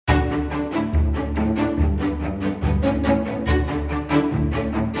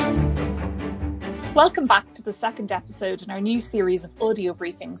Welcome back to the second episode in our new series of audio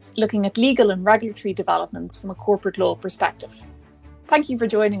briefings looking at legal and regulatory developments from a corporate law perspective. Thank you for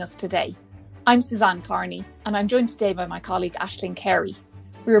joining us today. I'm Suzanne Carney and I'm joined today by my colleague Aisling Carey.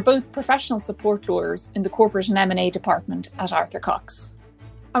 We are both professional support lawyers in the Corporate and M&A department at Arthur Cox.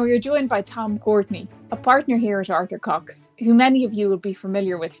 And we are joined by Tom Courtney, a partner here at Arthur Cox, who many of you will be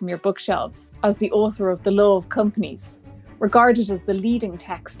familiar with from your bookshelves as the author of The Law of Companies, regarded as the leading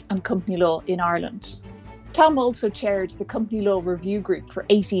text on company law in Ireland. Tom also chaired the Company Law Review Group for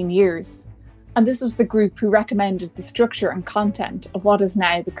 18 years, and this was the group who recommended the structure and content of what is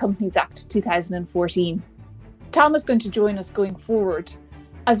now the Companies Act 2014. Tom is going to join us going forward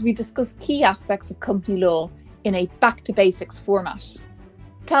as we discuss key aspects of company law in a back to basics format.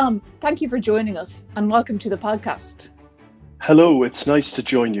 Tom, thank you for joining us and welcome to the podcast. Hello, it's nice to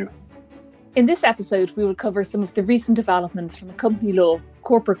join you. In this episode, we will cover some of the recent developments from a company law,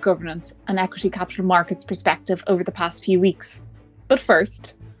 corporate governance and equity capital markets perspective over the past few weeks. But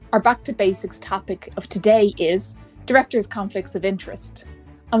first, our back to basics topic of today is directors' conflicts of interest.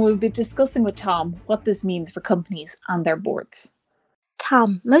 And we'll be discussing with Tom what this means for companies and their boards.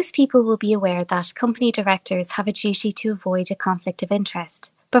 Tom, most people will be aware that company directors have a duty to avoid a conflict of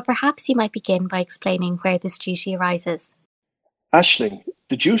interest, but perhaps you might begin by explaining where this duty arises. Aisling,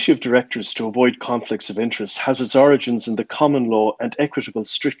 the duty of directors to avoid conflicts of interest has its origins in the common law and equitable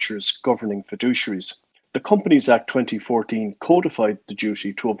strictures governing fiduciaries. The Companies Act 2014 codified the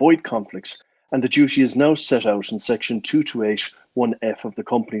duty to avoid conflicts, and the duty is now set out in Section 2281F of the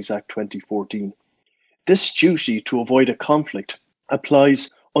Companies Act 2014. This duty to avoid a conflict applies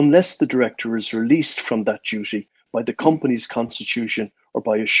unless the director is released from that duty by the company's constitution or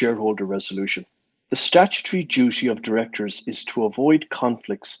by a shareholder resolution. The statutory duty of directors is to avoid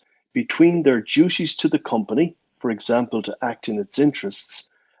conflicts between their duties to the company, for example, to act in its interests,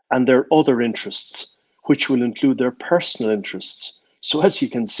 and their other interests, which will include their personal interests. So as you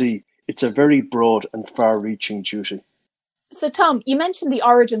can see, it's a very broad and far-reaching duty. So Tom, you mentioned the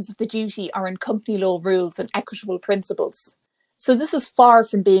origins of the duty are in company law rules and equitable principles. So this is far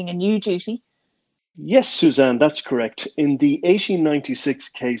from being a new duty. Yes, Suzanne, that's correct. In the 1896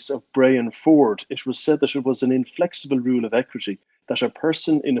 case of Bray and Ford, it was said that it was an inflexible rule of equity that a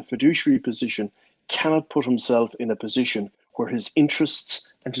person in a fiduciary position cannot put himself in a position where his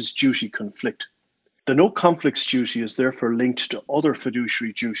interests and his duty conflict. The no conflicts duty is therefore linked to other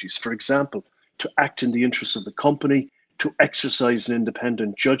fiduciary duties, for example, to act in the interests of the company, to exercise an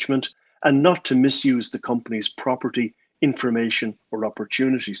independent judgment, and not to misuse the company's property, information, or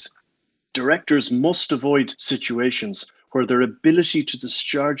opportunities. Directors must avoid situations where their ability to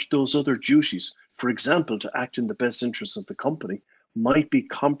discharge those other duties, for example, to act in the best interests of the company, might be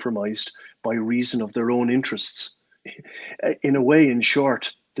compromised by reason of their own interests. In a way, in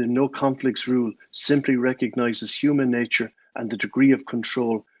short, the no conflicts rule simply recognises human nature and the degree of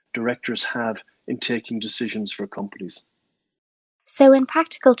control directors have in taking decisions for companies. So in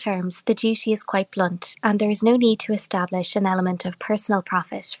practical terms, the duty is quite blunt, and there is no need to establish an element of personal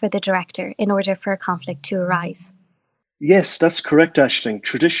profit for the director in order for a conflict to arise. Yes, that's correct, Aisling.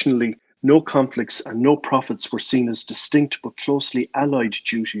 Traditionally, no conflicts and no profits were seen as distinct but closely allied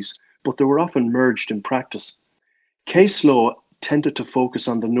duties, but they were often merged in practice. Case law tended to focus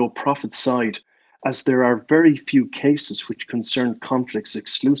on the no profit side, as there are very few cases which concern conflicts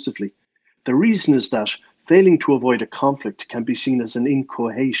exclusively. The reason is that failing to avoid a conflict can be seen as an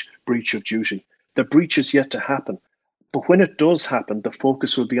inchoate breach of duty. The breach is yet to happen, but when it does happen, the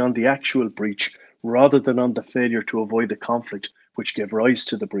focus will be on the actual breach rather than on the failure to avoid the conflict which gave rise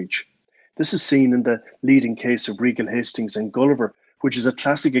to the breach. This is seen in the leading case of Regal Hastings and Gulliver, which is a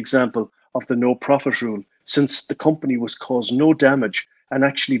classic example of the no profit rule, since the company was caused no damage and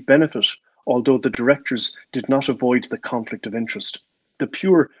actually benefit, although the directors did not avoid the conflict of interest. The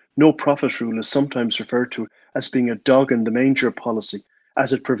pure no profit rule is sometimes referred to as being a dog in the manger policy,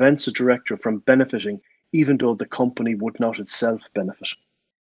 as it prevents a director from benefiting even though the company would not itself benefit.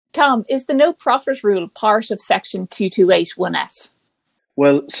 Tom, is the no profit rule part of Section 2281F?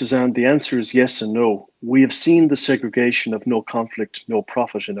 Well, Suzanne, the answer is yes and no. We have seen the segregation of no conflict, no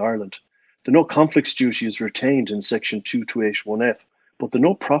profit in Ireland. The no conflicts duty is retained in Section 2281F, but the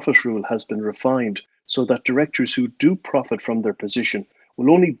no profit rule has been refined so that directors who do profit from their position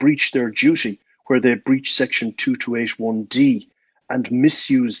will only breach their duty where they breach Section 2281D and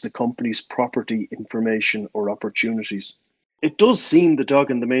misuse the company's property, information, or opportunities. It does seem the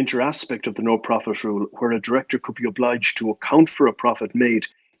dog in the manger aspect of the no profit rule, where a director could be obliged to account for a profit made,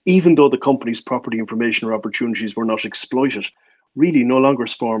 even though the company's property, information, or opportunities were not exploited, really no longer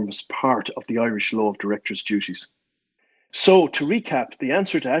forms part of the Irish law of directors' duties. So, to recap, the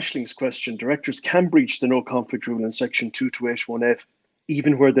answer to Aisling's question, directors can breach the no conflict rule in section 2281F,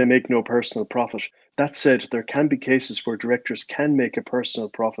 even where they make no personal profit. That said, there can be cases where directors can make a personal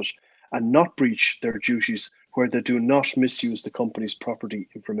profit and not breach their duties where they do not misuse the company's property,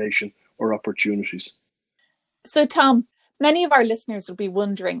 information, or opportunities. So, Tom, many of our listeners will be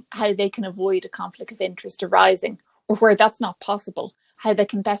wondering how they can avoid a conflict of interest arising, or where that's not possible, how they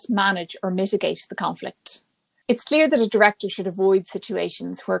can best manage or mitigate the conflict. It's clear that a director should avoid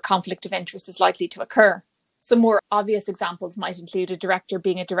situations where conflict of interest is likely to occur. Some more obvious examples might include a director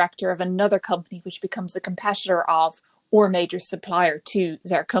being a director of another company which becomes a competitor of or major supplier to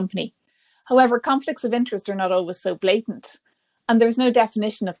their company. However, conflicts of interest are not always so blatant, and there is no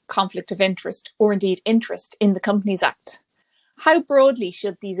definition of conflict of interest or indeed interest in the Companies Act. How broadly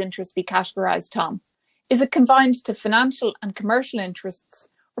should these interests be categorised, Tom? Is it confined to financial and commercial interests,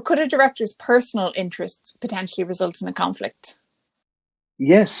 or could a director's personal interests potentially result in a conflict?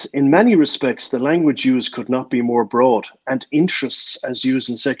 Yes, in many respects, the language used could not be more broad, and interests, as used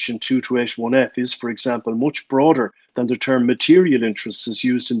in section 2281F, is, for example, much broader than the term material interests as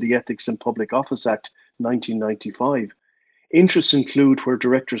used in the Ethics in Public Office Act 1995. Interests include where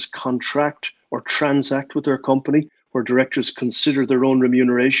directors contract or transact with their company, where directors consider their own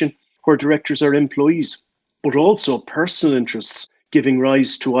remuneration, where directors are employees, but also personal interests giving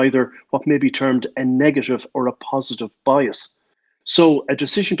rise to either what may be termed a negative or a positive bias. So a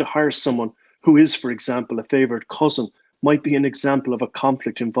decision to hire someone who is, for example, a favoured cousin might be an example of a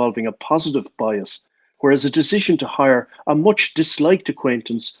conflict involving a positive bias, whereas a decision to hire a much disliked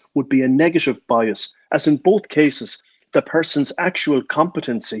acquaintance would be a negative bias, as in both cases, the person's actual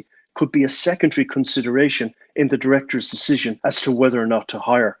competency could be a secondary consideration in the director's decision as to whether or not to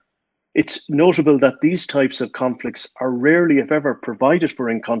hire. It's notable that these types of conflicts are rarely, if ever, provided for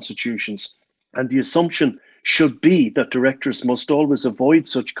in constitutions, and the assumption should be that directors must always avoid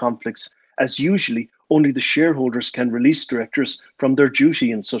such conflicts, as usually only the shareholders can release directors from their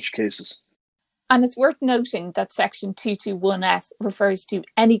duty in such cases. And it's worth noting that section 221F refers to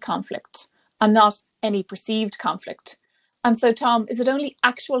any conflict and not any perceived conflict. And so, Tom, is it only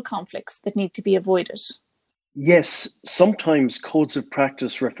actual conflicts that need to be avoided? Yes, sometimes codes of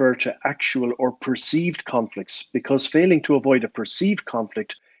practice refer to actual or perceived conflicts because failing to avoid a perceived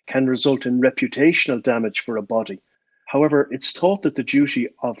conflict can result in reputational damage for a body. However, it's thought that the duty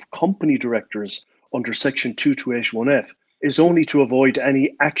of company directors under section 2281F is only to avoid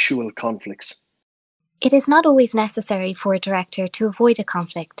any actual conflicts. It is not always necessary for a director to avoid a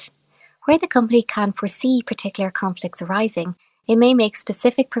conflict. Where the company can foresee particular conflicts arising, it may make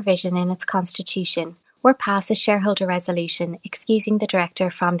specific provision in its constitution or pass a shareholder resolution excusing the director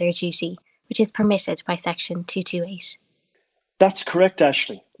from their duty, which is permitted by section 228. That's correct,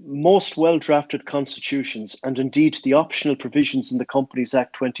 Aisling. Most well-drafted constitutions, and indeed the optional provisions in the Companies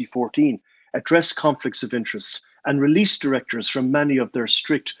Act 2014, address conflicts of interest and release directors from many of their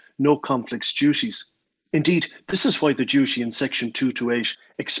strict no conflicts duties. Indeed, this is why the duty in section 228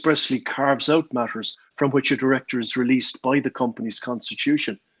 expressly carves out matters from which a director is released by the company's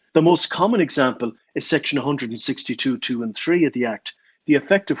constitution. The most common example is section 162(2) and 3 of the Act, the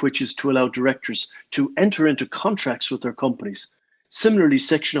effect of which is to allow directors to enter into contracts with their companies. Similarly,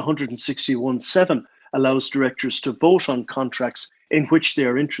 section 161(7) allows directors to vote on contracts in which they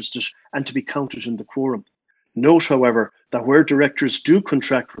are interested and to be counted in the quorum. Note, however, that where directors do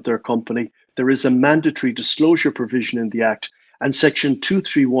contract with their company, there is a mandatory disclosure provision in the Act, and section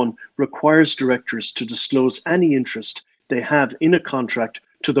 231 requires directors to disclose any interest they have in a contract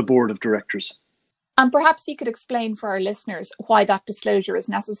to the board of directors. And perhaps you could explain for our listeners why that disclosure is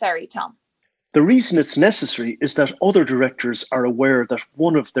necessary, Tom. The reason it's necessary is that other directors are aware that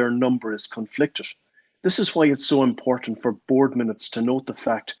one of their number is conflicted. This is why it's so important for board minutes to note the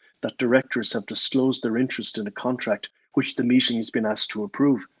fact that directors have disclosed their interest in a contract which the meeting has been asked to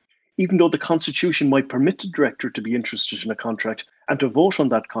approve. Even though the Constitution might permit the director to be interested in a contract and to vote on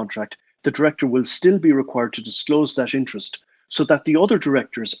that contract, the director will still be required to disclose that interest so that the other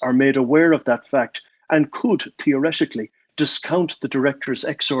directors are made aware of that fact and could, theoretically, discount the director's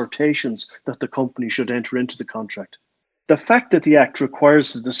exhortations that the company should enter into the contract. The fact that the Act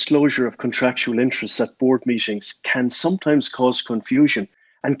requires the disclosure of contractual interests at board meetings can sometimes cause confusion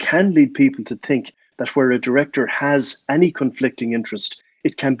and can lead people to think that where a director has any conflicting interest,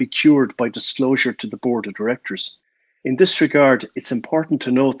 it can be cured by disclosure to the board of directors. In this regard, it's important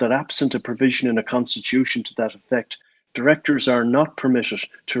to note that absent a provision in a constitution to that effect, directors are not permitted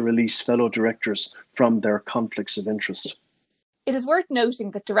to release fellow directors from their conflicts of interest. It is worth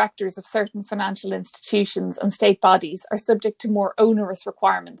noting that directors of certain financial institutions and state bodies are subject to more onerous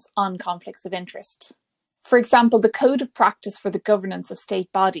requirements on conflicts of interest. For example, the Code of Practice for the Governance of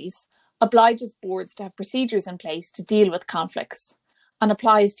State Bodies obliges boards to have procedures in place to deal with conflicts and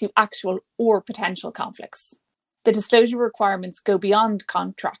applies to actual or potential conflicts. The disclosure requirements go beyond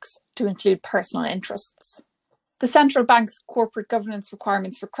contracts to include personal interests. The central bank's corporate governance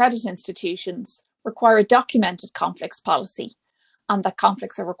requirements for credit institutions require a documented conflicts policy and that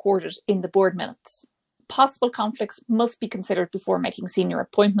conflicts are recorded in the board minutes. Possible conflicts must be considered before making senior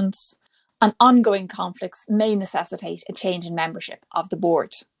appointments, and ongoing conflicts may necessitate a change in membership of the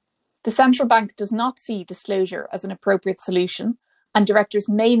board. The central bank does not see disclosure as an appropriate solution, and directors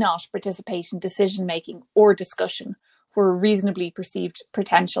may not participate in decision-making or discussion where a reasonably perceived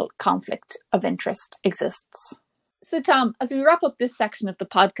potential conflict of interest exists. So Tom, as we wrap up this section of the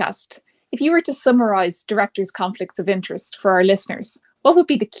podcast, if you were to summarise directors' conflicts of interest for our listeners, what would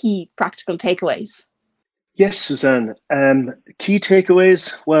be the key practical takeaways? Yes, Suzanne. Key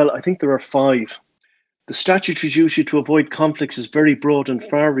takeaways? Well, I think there are 5. The statutory duty to avoid conflicts is very broad and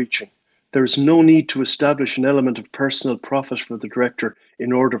far-reaching. There is no need to establish an element of personal profit for the director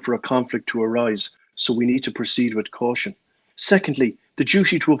in order for a conflict to arise, so we need to proceed with caution. Secondly, the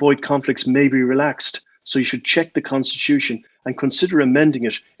duty to avoid conflicts may be relaxed, so you should check the Constitution and consider amending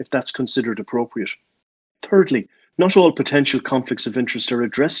it if that's considered appropriate. Thirdly, not all potential conflicts of interest are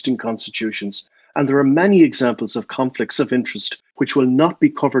addressed in constitutions, and there are many examples of conflicts of interest which will not be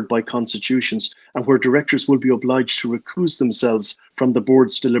covered by constitutions and where directors will be obliged to recuse themselves from the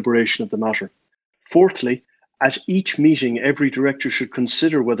board's deliberation of the matter. Fourthly, at each meeting, every director should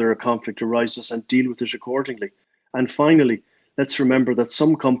consider whether a conflict arises and deal with it accordingly. And finally, let's remember that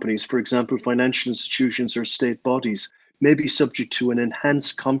some companies, for example, financial institutions or state bodies, may be subject to an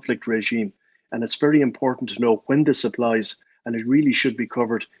enhanced conflict regime, and it's very important to know when this applies, and it really should be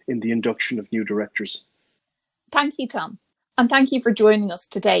covered in the induction of new directors. Thank you, Tom. And thank you for joining us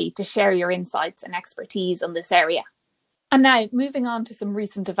today to share your insights and expertise on this area. And now, moving on to some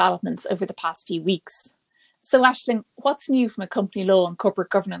recent developments over the past few weeks. So, Aisling, what's new from a company law and corporate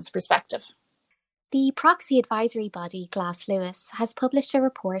governance perspective? The proxy advisory body Glass Lewis has published a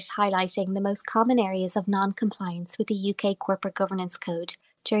report highlighting the most common areas of non-compliance with the UK Corporate Governance Code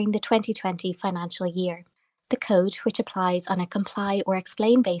during the 2020 financial year. The code, which applies on a comply or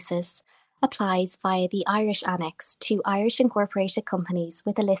explain basis, applies via the Irish Annex to Irish incorporated companies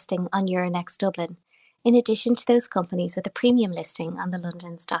with a listing on Euronext Dublin, in addition to those companies with a premium listing on the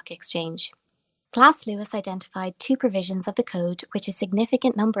London Stock Exchange. Glass Lewis identified 2 provisions of the code which a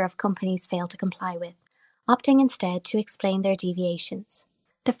significant number of companies failed to comply with, opting instead to explain their deviations.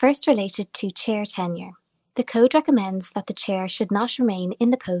 The first related to chair tenure. The code recommends that the chair should not remain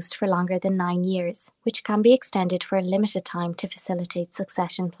in the post for longer than 9 years, which can be extended for a limited time to facilitate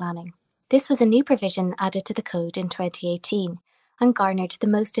succession planning. This was a new provision added to the code in 2018 and garnered the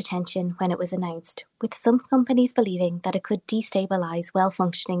most attention when it was announced, with some companies believing that it could destabilise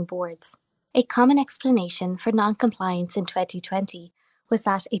well-functioning boards. A common explanation for non-compliance in 2020 was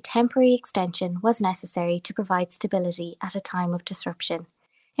that a temporary extension was necessary to provide stability at a time of disruption,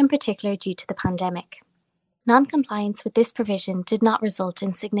 in particular due to the pandemic. Non-compliance with this provision did not result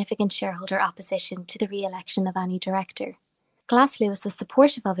in significant shareholder opposition to the re-election of any director. Glass Lewis was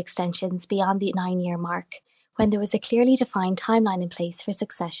supportive of extensions beyond the 9-year mark when there was a clearly defined timeline in place for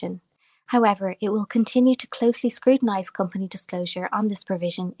succession. However, it will continue to closely scrutinise company disclosure on this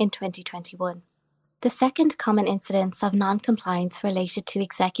provision in 2021. The second common incidence of non-compliance related to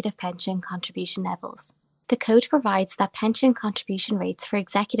executive pension contribution levels. The code provides that pension contribution rates for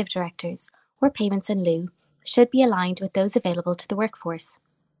executive directors, or payments in lieu, should be aligned with those available to the workforce.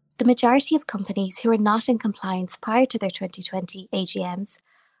 The majority of companies who were not in compliance prior to their 2020 AGMs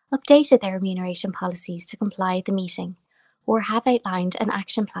updated their remuneration policies to comply at the meeting, or have outlined an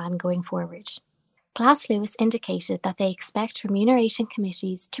action plan going forward. Glass Lewis indicated that they expect remuneration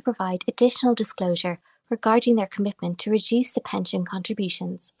committees to provide additional disclosure regarding their commitment to reduce the pension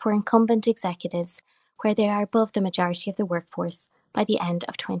contributions for incumbent executives where they are above the majority of the workforce by the end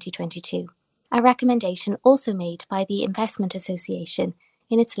of 2022. A recommendation also made by the Investment Association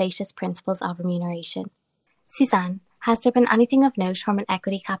in its latest Principles of Remuneration. Suzanne, has there been anything of note from an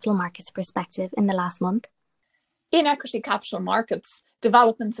equity capital markets perspective in the last month? In equity capital markets,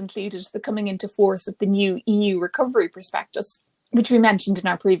 developments included the coming into force of the new EU Recovery Prospectus, which we mentioned in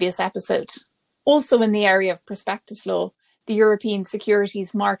our previous episode. Also in the area of prospectus law, the European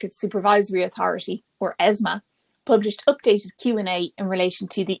Securities Market Supervisory Authority, or ESMA, published updated Q&A in relation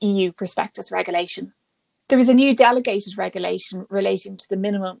to the EU prospectus regulation. There is a new delegated regulation relating to the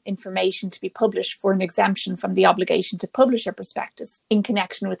minimum information to be published for an exemption from the obligation to publish a prospectus in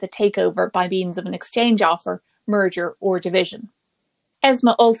connection with a takeover by means of an exchange offer, merger or division.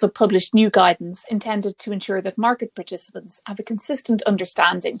 ESMA also published new guidance intended to ensure that market participants have a consistent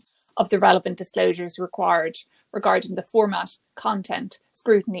understanding of the relevant disclosures required regarding the format, content,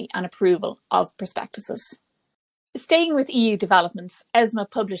 scrutiny and approval of prospectuses. Staying with EU developments, ESMA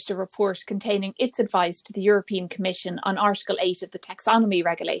published a report containing its advice to the European Commission on Article 8 of the Taxonomy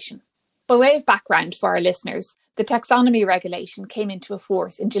Regulation. By way of background for our listeners, the Taxonomy Regulation came into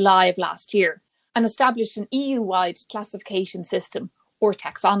force in July of last year and established an EU-wide classification system, or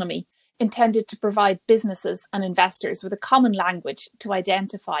taxonomy, intended to provide businesses and investors with a common language to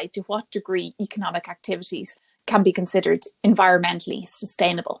identify to what degree economic activities can be considered environmentally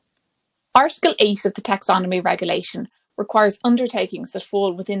sustainable. Article 8 of the Taxonomy Regulation requires undertakings that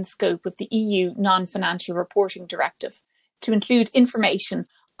fall within scope of the EU Non-Financial Reporting Directive to include information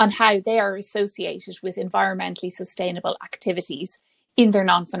on how they are associated with environmentally sustainable activities in their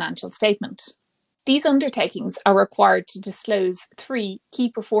non-financial statement. These undertakings are required to disclose 3 key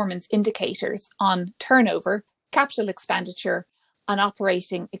performance indicators on turnover, capital expenditure, and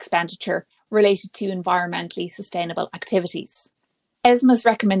operating expenditure related to environmentally sustainable activities. ESMA's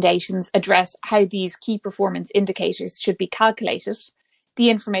recommendations address how these key performance indicators should be calculated,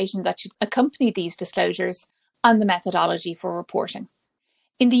 the information that should accompany these disclosures, and the methodology for reporting.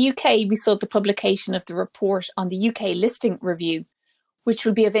 In the UK, we saw the publication of the report on the UK listing review, which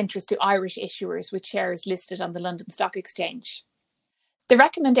will be of interest to Irish issuers with shares listed on the London Stock Exchange. The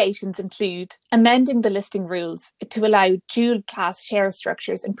recommendations include amending the listing rules to allow dual-class share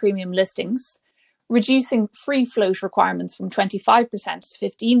structures in premium listings, reducing free float requirements from 25%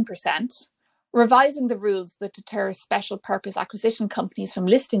 to 15%, revising the rules that deter special purpose acquisition companies from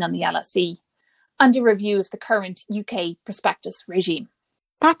listing on the LSE, and a review of the current UK prospectus regime.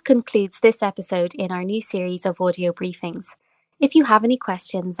 That concludes this episode in our new series of audio briefings. If you have any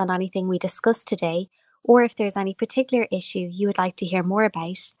questions on anything we discussed today, or if there's any particular issue you would like to hear more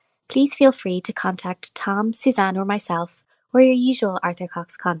about, please feel free to contact Tom, Suzanne or myself, or your usual Arthur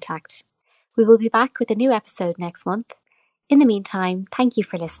Cox contact. We will be back with a new episode next month. In the meantime, thank you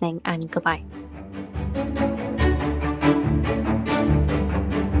for listening and goodbye.